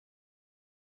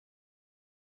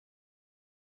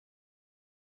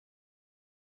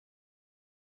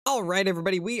Alright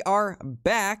everybody, we are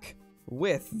back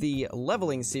with the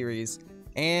leveling series,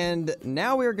 and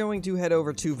now we are going to head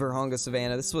over to Vurhonga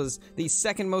Savannah. This was the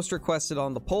second most requested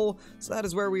on the poll, so that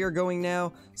is where we are going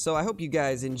now. So I hope you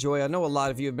guys enjoy. I know a lot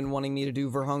of you have been wanting me to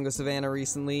do Vurhonga Savannah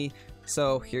recently,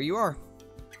 so here you are.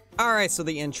 Alright, so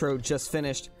the intro just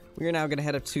finished. We are now going to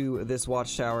head up to this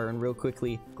watchtower and real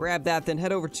quickly grab that, then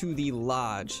head over to the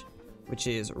lodge, which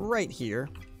is right here.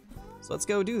 So let's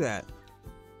go do that.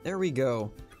 There we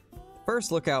go.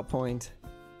 First lookout point.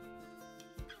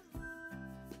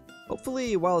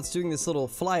 Hopefully while it's doing this little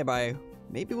flyby,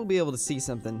 maybe we'll be able to see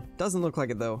something. Doesn't look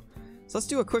like it though. So let's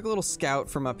do a quick little scout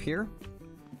from up here.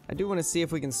 I do want to see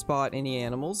if we can spot any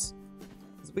animals.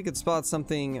 If we could spot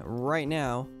something right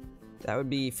now, that would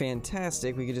be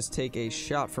fantastic. We could just take a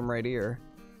shot from right here.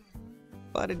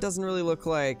 But it doesn't really look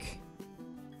like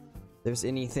there's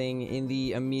anything in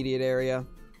the immediate area.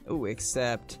 Oh,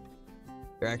 except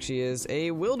there actually is a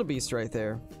wildebeest right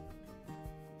there.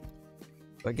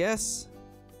 I guess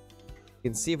we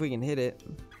can see if we can hit it.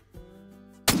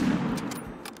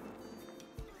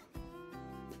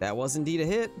 That was indeed a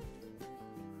hit.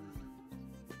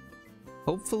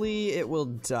 Hopefully it will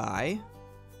die.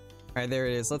 Alright, there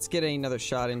it is. Let's get another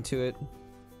shot into it.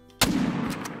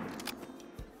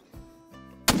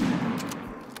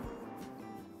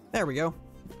 There we go.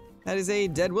 That is a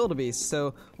dead wildebeest,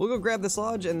 so we'll go grab this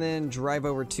lodge and then drive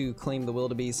over to claim the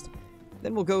wildebeest.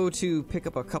 Then we'll go to pick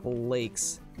up a couple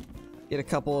lakes, get a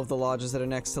couple of the lodges that are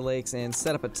next to lakes, and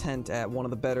set up a tent at one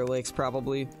of the better lakes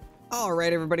probably.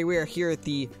 Alright everybody, we are here at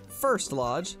the first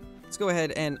lodge. Let's go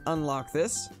ahead and unlock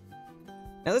this.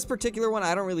 Now this particular one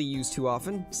I don't really use too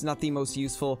often. It's not the most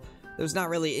useful. There's not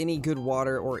really any good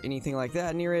water or anything like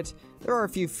that near it. There are a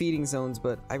few feeding zones,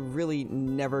 but I really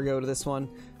never go to this one.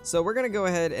 So we're going to go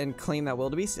ahead and claim that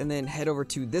wildebeest and then head over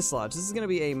to this lodge. This is going to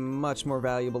be a much more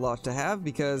valuable lodge to have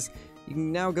because you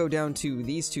can now go down to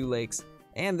these two lakes.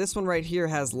 And this one right here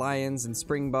has lions and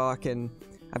springbok and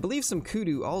I believe some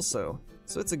kudu also.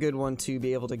 So it's a good one to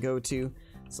be able to go to.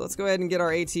 So let's go ahead and get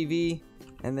our ATV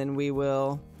and then we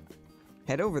will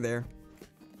head over there.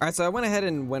 Alright, so I went ahead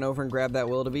and went over and grabbed that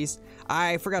wildebeest.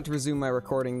 I forgot to resume my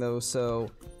recording though,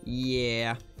 so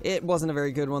yeah. It wasn't a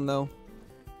very good one though.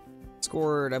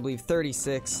 Scored, I believe,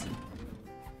 36.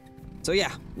 So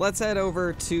yeah, let's head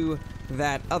over to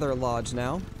that other lodge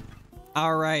now.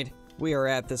 Alright, we are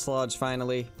at this lodge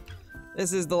finally.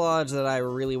 This is the lodge that I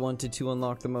really wanted to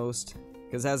unlock the most.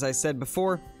 Because as I said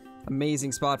before,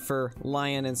 amazing spot for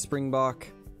lion and springbok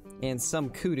and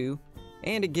some kudu.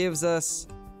 And it gives us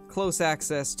close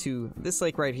access to this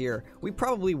lake right here. We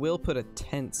probably will put a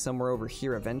tent somewhere over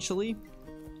here eventually,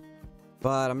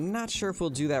 but I'm not sure if we'll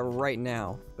do that right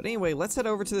now. But anyway, let's head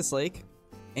over to this lake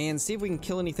and see if we can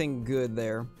kill anything good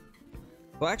there.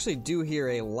 We'll actually do hear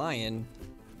a lion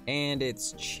and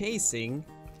it's chasing,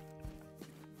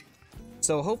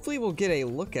 so hopefully we'll get a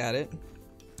look at it.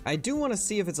 I do want to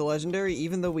see if it's a legendary,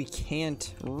 even though we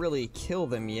can't really kill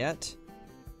them yet.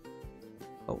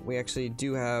 Oh, we actually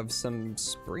do have some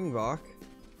springbok.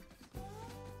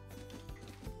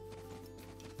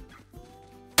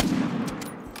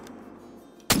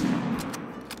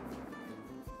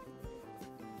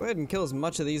 Go ahead and kill as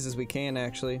much of these as we can,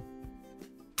 actually.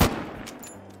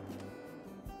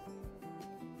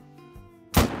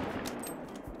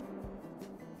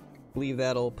 Believe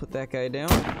that'll put that guy down.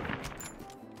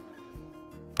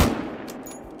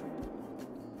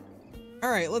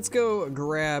 Alright, let's go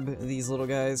grab these little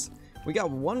guys. We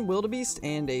got one wildebeest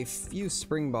and a few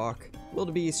springbok.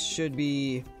 Wildebeest should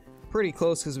be pretty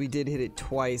close because we did hit it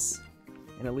twice.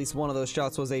 And at least one of those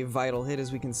shots was a vital hit,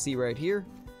 as we can see right here.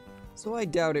 So I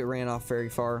doubt it ran off very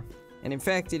far. And in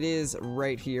fact, it is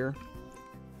right here.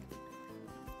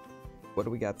 What do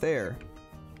we got there?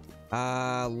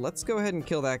 Let's go ahead and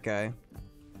kill that guy.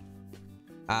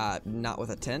 Not with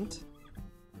a tent.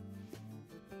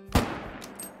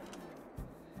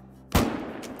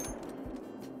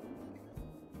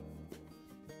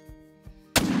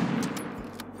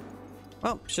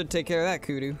 Well, should take care of that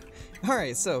kudu.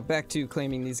 Alright, so back to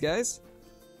claiming these guys.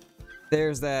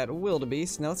 There's that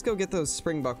wildebeest. Now let's go get those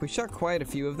springbok. We shot quite a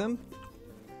few of them.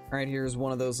 Alright, here's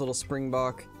one of those little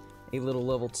springbok. A little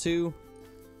level 2.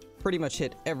 Pretty much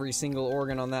hit every single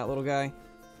organ on that little guy.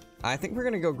 I think we're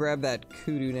going to go grab that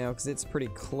kudu now because it's pretty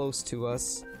close to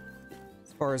us,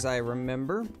 as far as I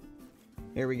remember.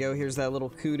 Here we go. Here's that little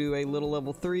kudu, a little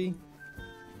level 3.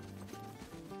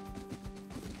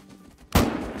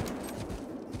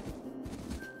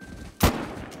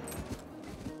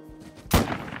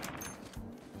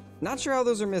 Not sure how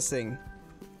those are missing.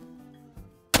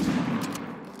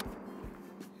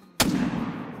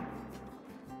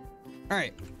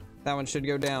 Alright, that one should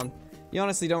go down. You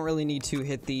honestly don't really need to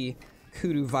hit the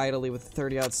kudu vitally with the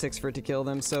 30-06 for it to kill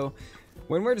them, so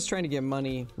when we're just trying to get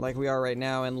money like we are right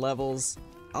now and levels,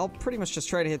 I'll pretty much just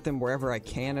try to hit them wherever I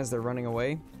can as they're running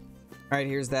away. Alright,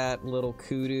 here's that little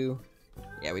kudu.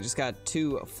 Yeah, we just got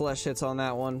 2 flesh hits on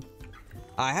that one.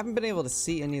 I haven't been able to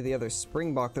see any of the other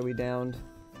springbok that we downed.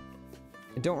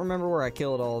 I don't remember where I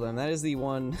killed all of them. That is the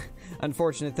one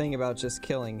unfortunate thing about just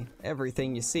killing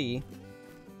everything you see.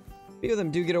 A few of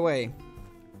them do get away.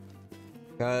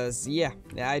 Because, yeah,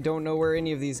 I don't know where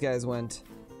any of these guys went.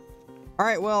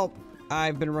 Alright, well,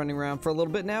 I've been running around for a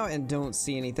little bit now and don't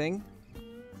see anything.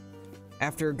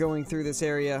 After going through this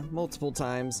area multiple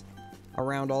times,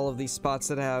 around all of these spots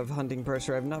that have hunting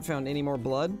pressure, I've not found any more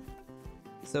blood.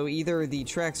 So either the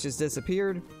tracks just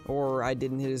disappeared, or I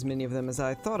didn't hit as many of them as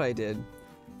I thought I did.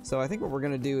 So I think what we're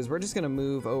going to do is we're just going to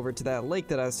move over to that lake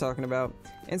that I was talking about,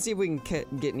 and see if we can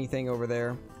get anything over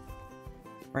there.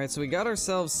 Alright, so we got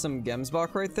ourselves some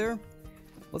gemsbok right there.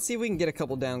 Let's see if we can get a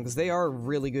couple down, because they are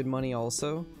really good money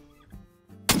also.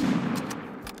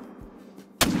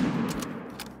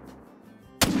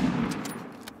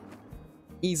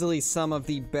 Easily some of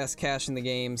the best cash in the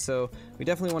game, so we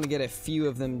definitely want to get a few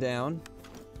of them down.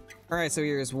 Alright, so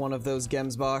here's one of those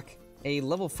gemsbok. A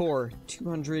level 4,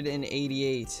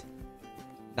 288.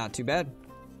 Not too bad.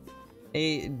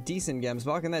 A decent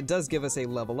gemsbok, and that does give us a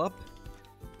level up.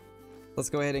 Let's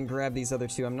go ahead and grab these other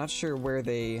 2. I'm not sure where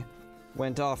they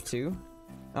went off to.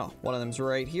 Oh, one of them's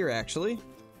right here, actually.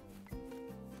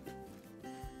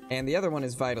 And the other one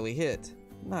is vitally hit.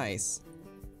 Nice.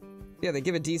 Yeah, they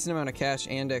give a decent amount of cash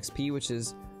and XP, which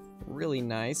is really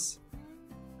nice.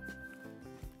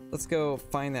 Let's go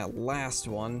find that last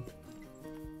one.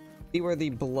 See where the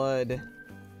blood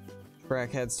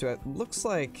track heads to. It looks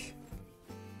like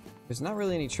there's not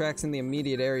really any tracks in the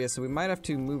immediate area, so we might have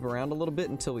to move around a little bit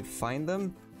until we find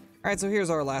them. Alright, so here's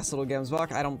our last little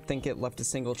gemsbok. I don't think it left a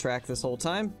single track this whole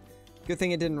time. Good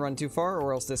thing it didn't run too far,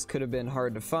 or else this could have been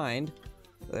hard to find.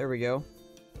 There we go.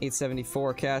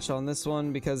 874 cash on this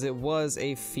one because it was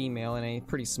a female and a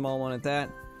pretty small one at that.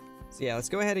 So yeah, let's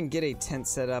go ahead and get a tent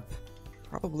set up.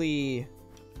 Probably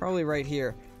right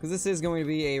here, because this is going to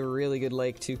be a really good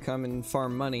lake to come and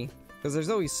farm money, because there's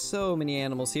always so many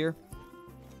animals here.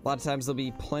 A lot of times there'll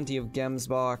be plenty of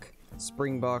gemsbok,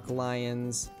 springbok,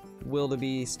 lions,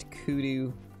 wildebeest,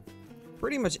 kudu.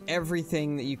 Pretty much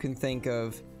everything that you can think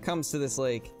of comes to this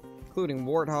lake, including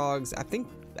warthogs. I think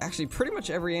actually pretty much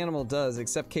every animal does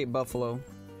except Cape Buffalo.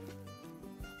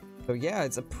 So yeah,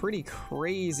 it's a pretty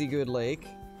crazy good lake,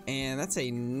 and that's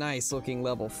a nice looking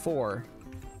level 4.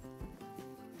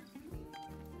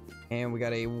 And we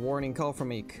got a warning call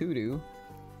from a kudu.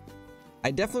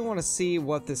 I definitely want to see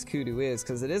what this kudu is,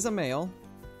 because it is a male.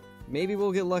 Maybe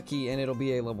we'll get lucky and it'll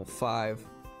be a level 5.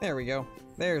 There we go.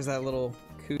 There's that little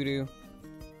kudu.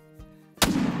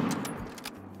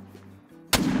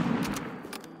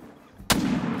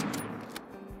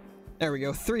 There we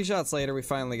go. 3 shots later, we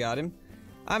finally got him.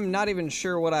 I'm not even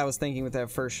sure what I was thinking with that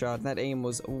first shot. That aim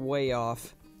was way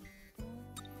off.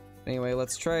 Anyway,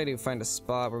 let's try to find a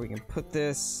spot where we can put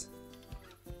this.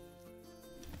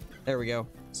 There we go.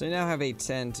 So we now have a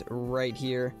tent right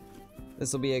here.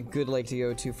 This will be a good lake to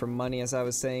go to for money, as I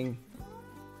was saying.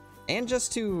 And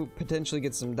just to potentially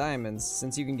get some diamonds.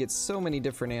 Since you can get so many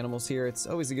different animals here, it's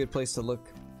always a good place to look.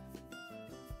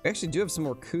 We actually do have some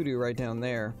more kudu right down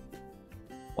there.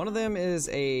 One of them is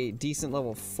a decent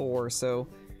level 4, so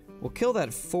we'll kill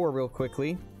that 4 real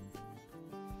quickly.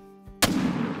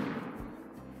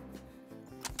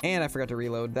 And I forgot to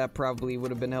reload. That probably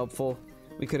would have been helpful.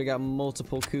 We could have got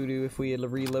multiple kudu if we had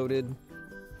reloaded.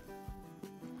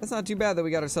 That's not too bad that we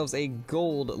got ourselves a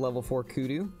gold level 4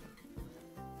 kudu.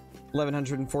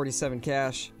 1147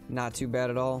 cash. Not too bad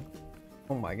at all.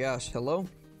 Oh my gosh, hello?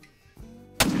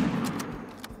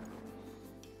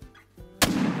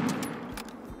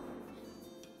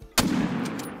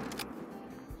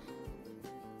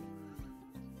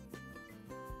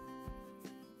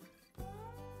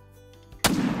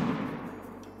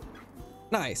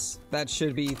 Nice. That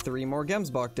should be 3 more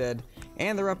gemsbok dead.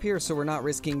 And they're up here, so we're not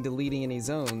risking deleting any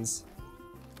zones.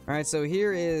 Alright, so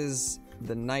here is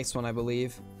the nice one, I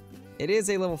believe. It is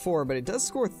a level 4, but it does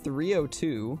score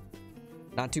 302.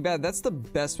 Not too bad. That's the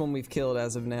best one we've killed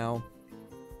as of now.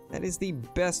 That is the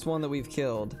best one that we've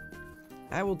killed.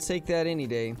 I will take that any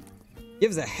day.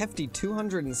 Gives a hefty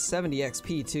 270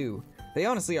 XP too. They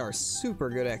honestly are super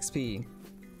good XP.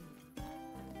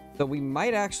 So we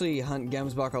might actually hunt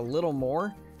gemsbok a little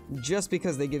more, just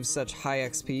because they give such high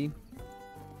XP.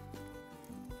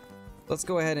 Let's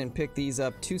go ahead and pick these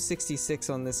up.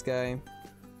 266 on this guy.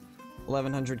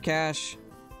 1100 cash.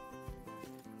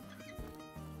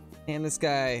 And this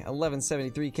guy,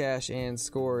 1173 cash and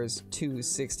scores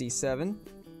 267.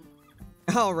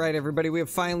 Alright everybody, we have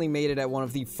finally made it at one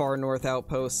of the far north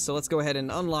outposts, so let's go ahead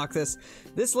and unlock this.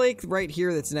 This lake right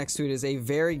here that's next to it is a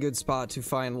very good spot to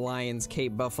find lions,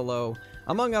 Cape buffalo,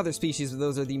 among other species, but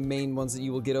those are the main ones that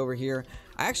you will get over here.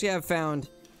 I actually have found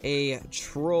a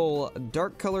troll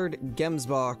dark colored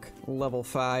Gemsbach level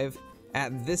 5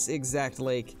 at this exact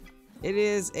lake. It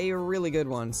is a really good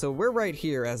one, so we're right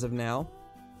here as of now.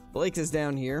 The lake is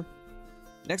down here.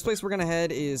 Next place we're gonna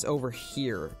head is over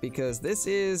here, because this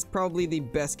is probably the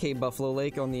best Cape Buffalo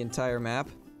Lake on the entire map.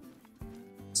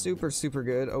 Super, super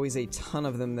good. Always a ton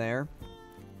of them there.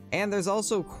 And there's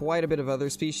also quite a bit of other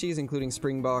species, including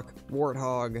springbok,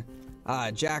 warthog,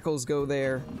 jackals go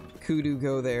there, kudu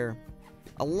go there.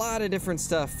 A lot of different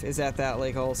stuff is at that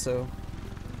lake also.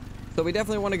 So we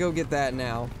definitely want to go get that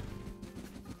now.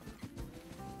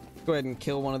 Go ahead and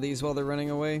kill one of these while they're running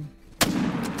away.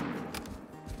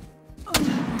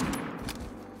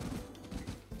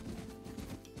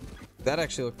 That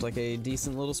actually looked like a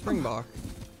decent little springbok.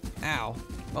 Ow.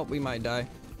 Oh, we might die.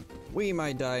 We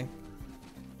might die.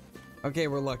 Okay,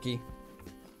 we're lucky.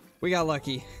 We got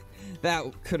lucky. That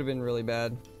could have been really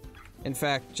bad. In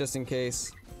fact, just in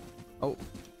case. Oh,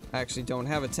 I actually don't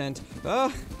have a tent.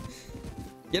 Ah!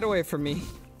 Get away from me.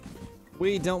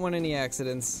 We don't want any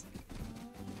accidents.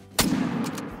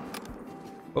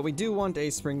 But we do want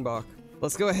a springbok.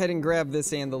 Let's go ahead and grab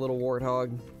this and the little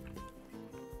warthog.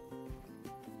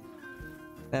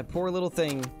 That poor little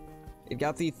thing. It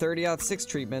got the 30-06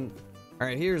 treatment.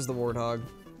 Alright, here's the warthog.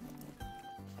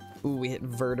 Ooh, we hit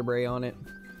vertebrae on it.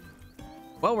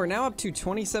 Well, we're now up to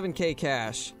 27k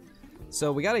cash.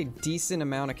 So we got a decent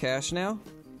amount of cash now.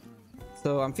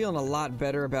 So I'm feeling a lot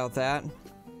better about that.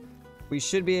 We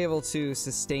should be able to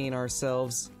sustain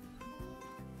ourselves.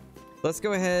 Let's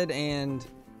go ahead and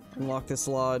unlock this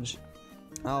lodge.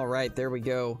 Alright, there we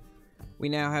go. We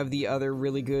now have the other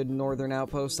really good northern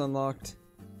outpost unlocked.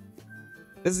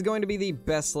 This is going to be the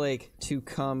best lake to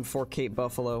come for Cape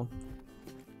Buffalo.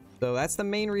 So that's the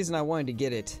main reason I wanted to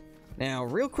get it. Now,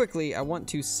 real quickly, I want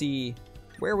to see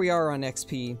where we are on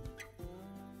XP.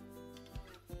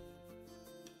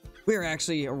 We're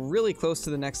actually really close to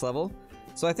the next level.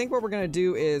 So I think what we're going to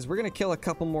do is we're going to kill a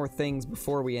couple more things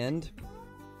before we end.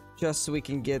 Just so we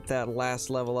can get that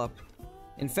last level up.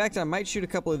 In fact, I might shoot a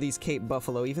couple of these Cape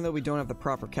Buffalo, even though we don't have the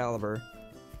proper caliber.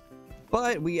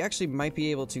 But we actually might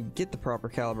be able to get the proper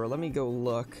caliber. Let me go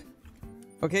look.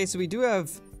 Okay, so we do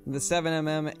have the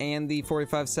 7mm and the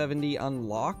 4570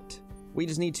 unlocked. We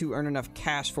just need to earn enough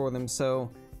cash for them,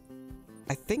 so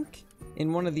I think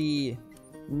in one of the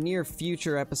near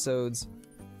future episodes,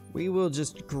 we will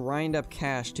just grind up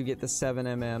cash to get the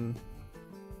 7mm.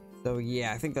 So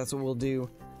yeah, I think that's what we'll do.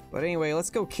 But anyway, let's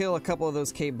go kill a couple of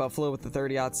those Cape Buffalo with the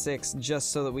 30-06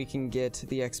 just so that we can get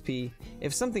the XP.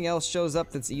 If something else shows up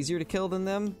that's easier to kill than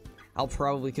them, I'll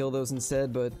probably kill those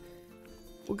instead, but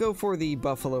we'll go for the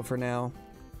Buffalo for now.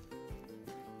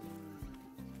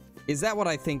 Is that what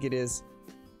I think it is?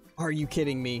 Are you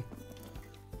kidding me?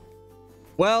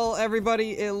 Well,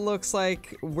 everybody, it looks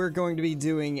like we're going to be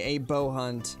doing a bow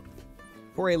hunt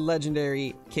for a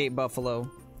legendary Cape Buffalo.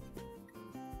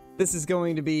 This is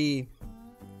going to be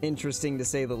interesting to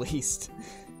say the least.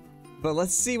 But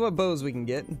let's see what bows we can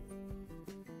get.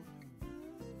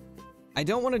 I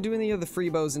don't want to do any of the free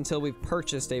bows until we've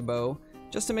purchased a bow,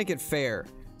 just to make it fair.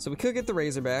 So we could get the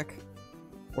Razorback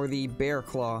or the Bear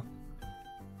Claw.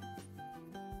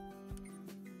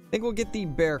 I think we'll get the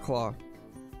Bear Claw.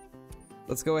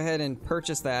 Let's go ahead and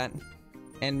purchase that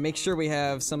and make sure we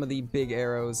have some of the big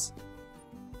arrows.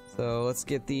 So let's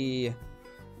get the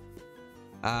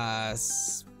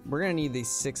we're gonna need the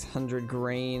 600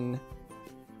 grain.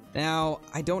 Now,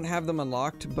 I don't have them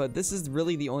unlocked, but this is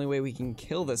really the only way we can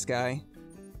kill this guy.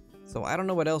 So I don't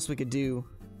know what else we could do.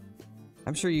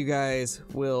 I'm sure you guys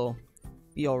will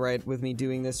be alright with me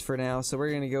doing this for now. So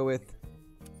we're gonna go with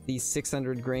the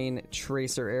 600 grain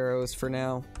tracer arrows for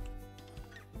now.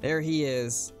 There he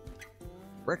is,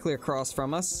 directly across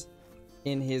from us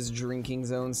in his drinking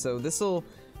zone. So this will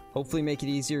hopefully make it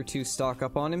easier to stock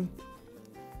up on him.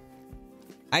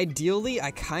 Ideally,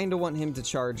 I kind of want him to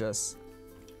charge us,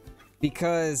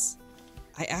 because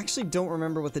I actually don't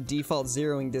remember what the default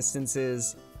zeroing distance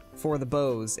is for the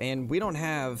bows, and we don't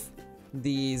have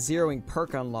the zeroing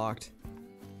perk unlocked.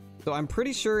 So I'm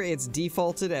pretty sure it's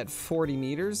defaulted at 40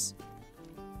 meters.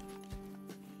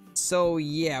 So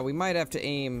yeah, we might have to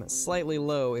aim slightly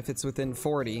low if it's within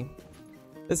 40.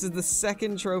 This is the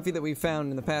second trophy that we found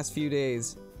in the past few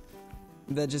days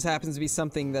that just happens to be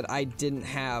something that I didn't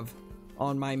have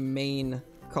on my main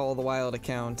Call of the Wild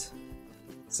account.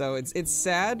 So it's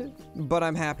sad, but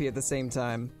I'm happy at the same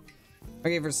time.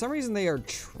 Okay, for some reason they are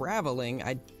traveling.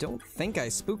 I don't think I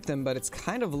spooked them, but it's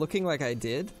kind of looking like I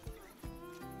did.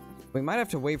 We might have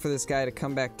to wait for this guy to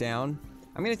come back down.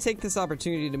 I'm going to take this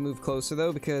opportunity to move closer,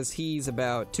 though, because he's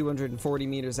about 240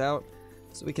 meters out,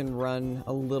 so we can run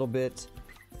a little bit.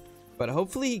 But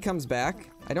hopefully he comes back.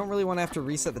 I don't really want to have to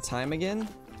reset the time again,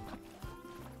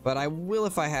 but I will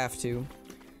if I have to.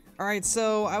 Alright,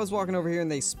 so I was walking over here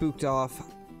and they spooked off,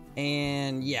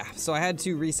 and yeah, so I had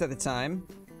to reset the time.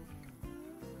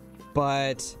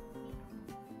 But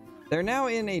they're now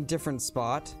in a different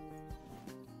spot.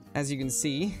 As you can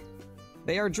see,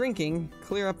 they are drinking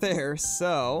clear up there,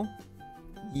 so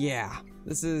yeah,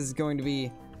 this is going to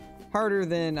be harder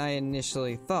than I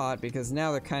initially thought, because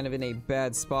now they're kind of in a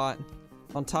bad spot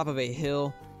on top of a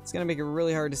hill. It's gonna make it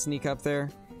really hard to sneak up there,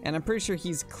 and I'm pretty sure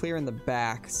he's clear in the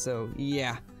back, so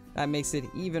yeah, that makes it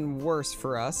even worse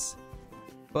for us.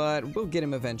 But we'll get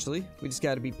him eventually. We just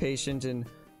gotta be patient and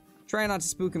try not to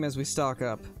spook him as we stalk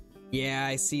up. Yeah,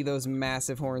 I see those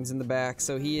massive horns in the back,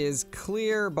 so he is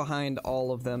clear behind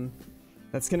all of them.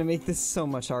 That's gonna make this so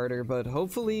much harder, but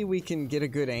hopefully we can get a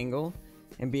good angle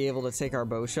and be able to take our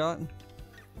bow shot.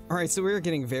 Alright, so we're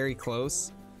getting very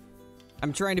close.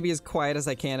 I'm trying to be as quiet as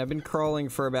I can. I've been crawling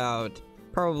for about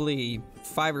probably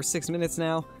 5 or 6 minutes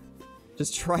now.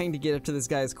 Just trying to get up to this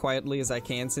guy as quietly as I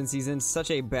can since he's in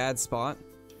such a bad spot.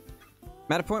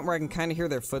 I'm at a point where I can kind of hear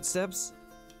their footsteps.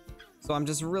 So I'm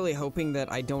just really hoping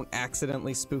that I don't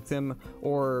accidentally spook them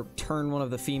or turn one of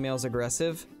the females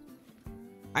aggressive.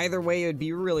 Either way, it would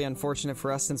be really unfortunate for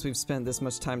us since we've spent this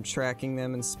much time tracking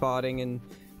them and spotting and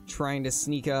trying to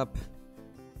sneak up.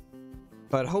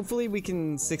 But hopefully we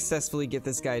can successfully get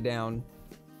this guy down.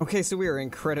 Okay, so we are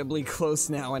incredibly close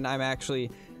now, and I'm actually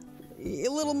a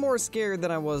little more scared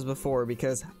than I was before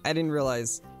because I didn't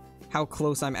realize how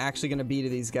close I'm actually going to be to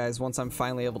these guys once I'm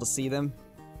finally able to see them.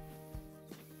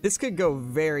 This could go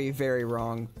very, very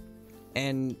wrong,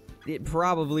 and it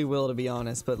probably will, to be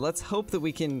honest, but let's hope that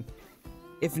we can,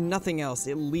 if nothing else,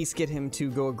 at least get him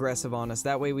to go aggressive on us.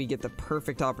 That way we get the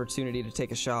perfect opportunity to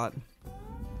take a shot.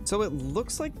 So it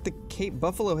looks like the Cape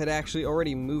Buffalo had actually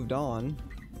already moved on.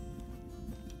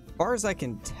 As far as I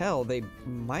can tell, they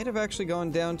might have actually gone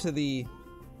down to the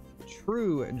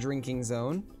true drinking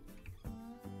zone.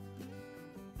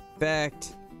 In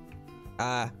fact,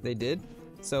 they did.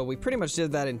 So we pretty much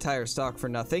did that entire stock for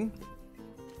nothing.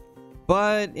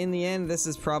 But in the end, this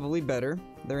is probably better.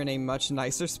 They're in a much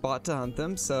nicer spot to hunt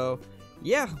them, so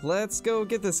yeah, let's go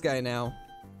get this guy now.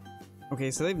 Okay,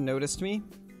 so they've noticed me.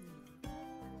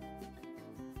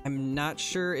 I'm not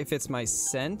sure if it's my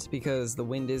scent, because the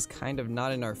wind is kind of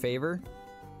not in our favor,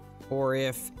 or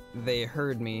if they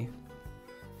heard me.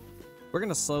 We're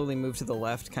gonna slowly move to the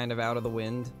left, kind of out of the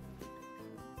wind.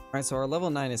 Alright, so our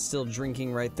level 9 is still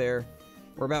drinking right there.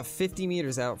 We're about 50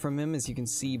 meters out from him, as you can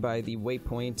see by the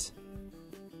waypoint.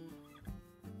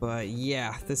 But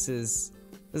yeah, this has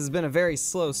been a very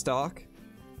slow stalk.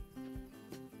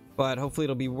 But hopefully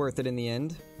it'll be worth it in the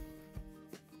end.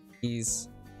 He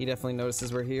definitely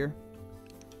notices we're here.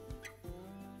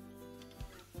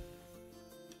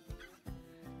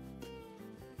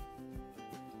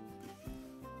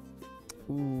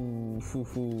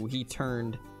 Ooh, he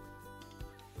turned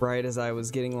right as I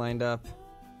was getting lined up.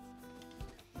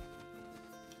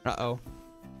 Uh-oh.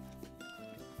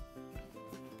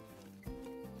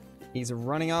 He's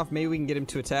running off. Maybe we can get him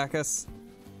to attack us.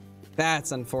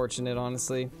 That's unfortunate,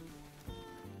 honestly.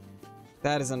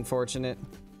 That is unfortunate.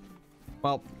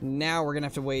 Well, now we're gonna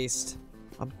have to waste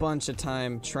a bunch of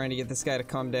time trying to get this guy to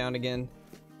calm down again.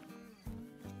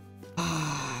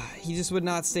 He just would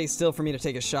not stay still for me to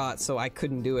take a shot, so I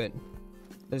couldn't do it.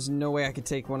 There's no way I could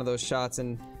take one of those shots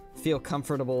and feel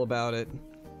comfortable about it.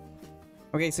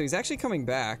 Okay, so he's actually coming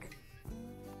back.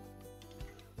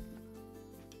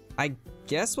 I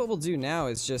guess what we'll do now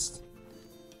is just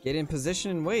get in position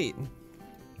and wait.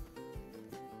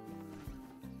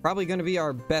 Probably going to be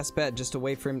our best bet just to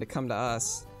wait for him to come to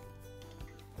us.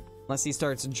 Unless he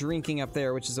starts drinking up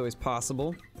there, which is always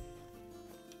possible.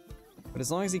 But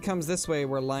as long as he comes this way,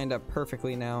 we're lined up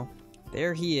perfectly now.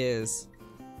 There he is.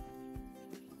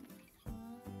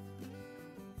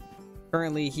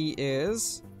 Currently, he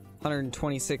is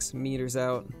 126 meters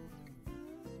out.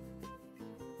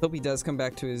 Hope he does come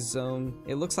back to his zone.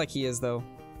 It looks like he is, though.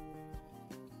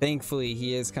 Thankfully,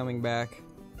 he is coming back.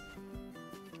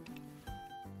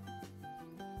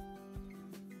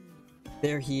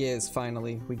 There he is,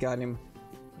 finally. We got him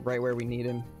right where we need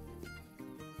him.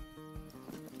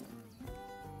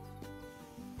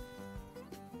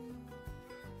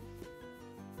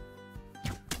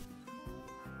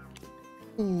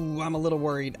 Ooh, I'm a little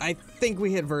worried. I think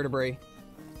we hit vertebrae.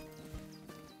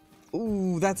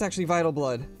 Ooh, that's actually vital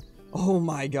blood. Oh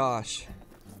my gosh.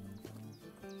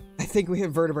 I think we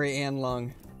hit vertebrae and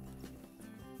lung.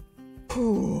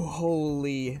 Ooh,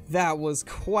 holy, that was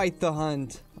quite the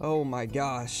hunt. Oh my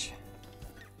gosh.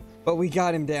 But we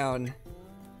got him down.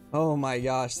 Oh my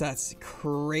gosh, that's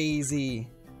crazy.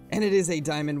 And it is a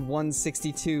diamond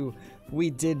 162.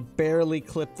 We did barely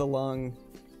clip the lung.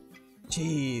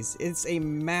 Jeez, it's a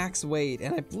max weight,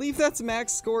 and I believe that's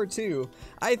max score too.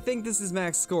 I think this is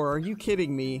max score. Are you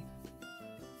kidding me?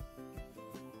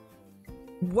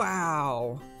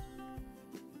 Wow.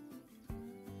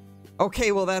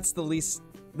 Okay, well that's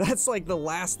like the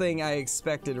last thing I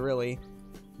expected, really.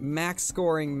 Max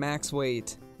scoring, max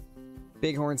weight.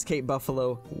 Bighorn's Cape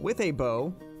Buffalo with a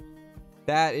bow.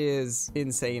 That is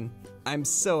insane. I'm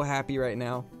so happy right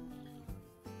now.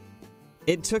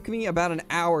 It took me about an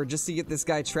hour just to get this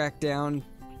guy tracked down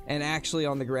and actually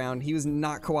on the ground. He was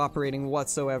not cooperating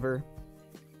whatsoever.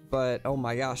 But oh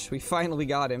my gosh, we finally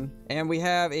got him. And we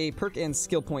have a perk and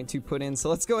skill point to put in, so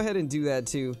let's go ahead and do that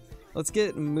too. Let's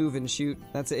get move and shoot.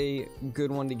 That's a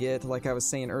good one to get, like I was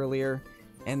saying earlier.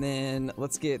 And then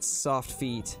let's get soft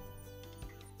feet.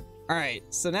 Alright,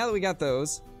 so now that we got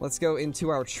those, let's go into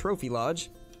our trophy lodge.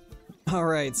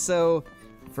 Alright, so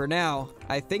for now,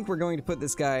 I think we're going to put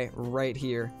this guy right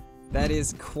here. That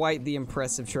is quite the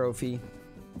impressive trophy.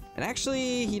 And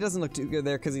actually, he doesn't look too good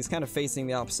there because he's kind of facing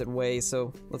the opposite way,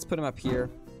 so let's put him up here.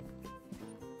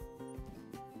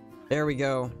 There we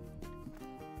go.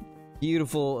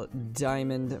 Beautiful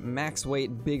diamond, max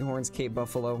weight, Bighorn's Cape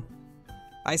Buffalo.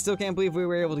 I still can't believe we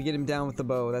were able to get him down with the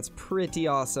bow. That's pretty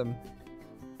awesome.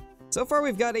 So far,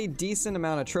 we've got a decent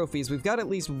amount of trophies. We've got at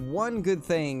least one good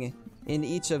thing in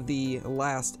each of the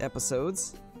last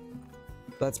episodes.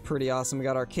 That's pretty awesome. We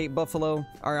got our Cape Buffalo,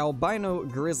 our albino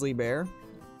grizzly bear,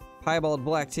 piebald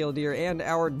black-tailed deer, and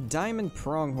our diamond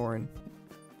pronghorn.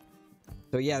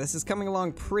 So yeah, this is coming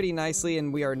along pretty nicely,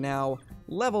 and we are now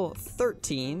level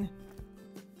 13.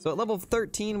 So at level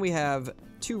 13, we have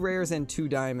 2 rares and 2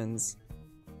 diamonds.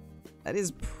 That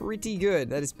is pretty good.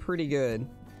 That is pretty good.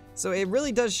 So it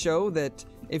really does show that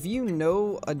if you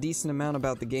know a decent amount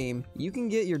about the game, you can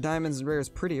get your diamonds and rares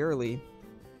pretty early.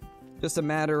 Just a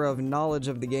matter of knowledge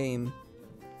of the game.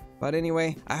 But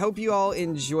anyway, I hope you all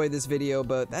enjoyed this video,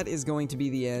 but that is going to be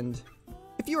the end.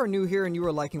 If you are new here and you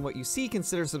are liking what you see,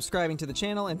 consider subscribing to the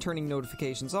channel and turning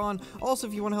notifications on. Also,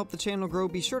 if you want to help the channel grow,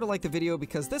 be sure to like the video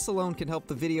because this alone can help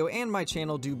the video and my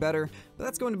channel do better. But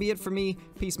that's going to be it for me.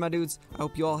 Peace, my dudes. I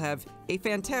hope you all have a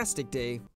fantastic day.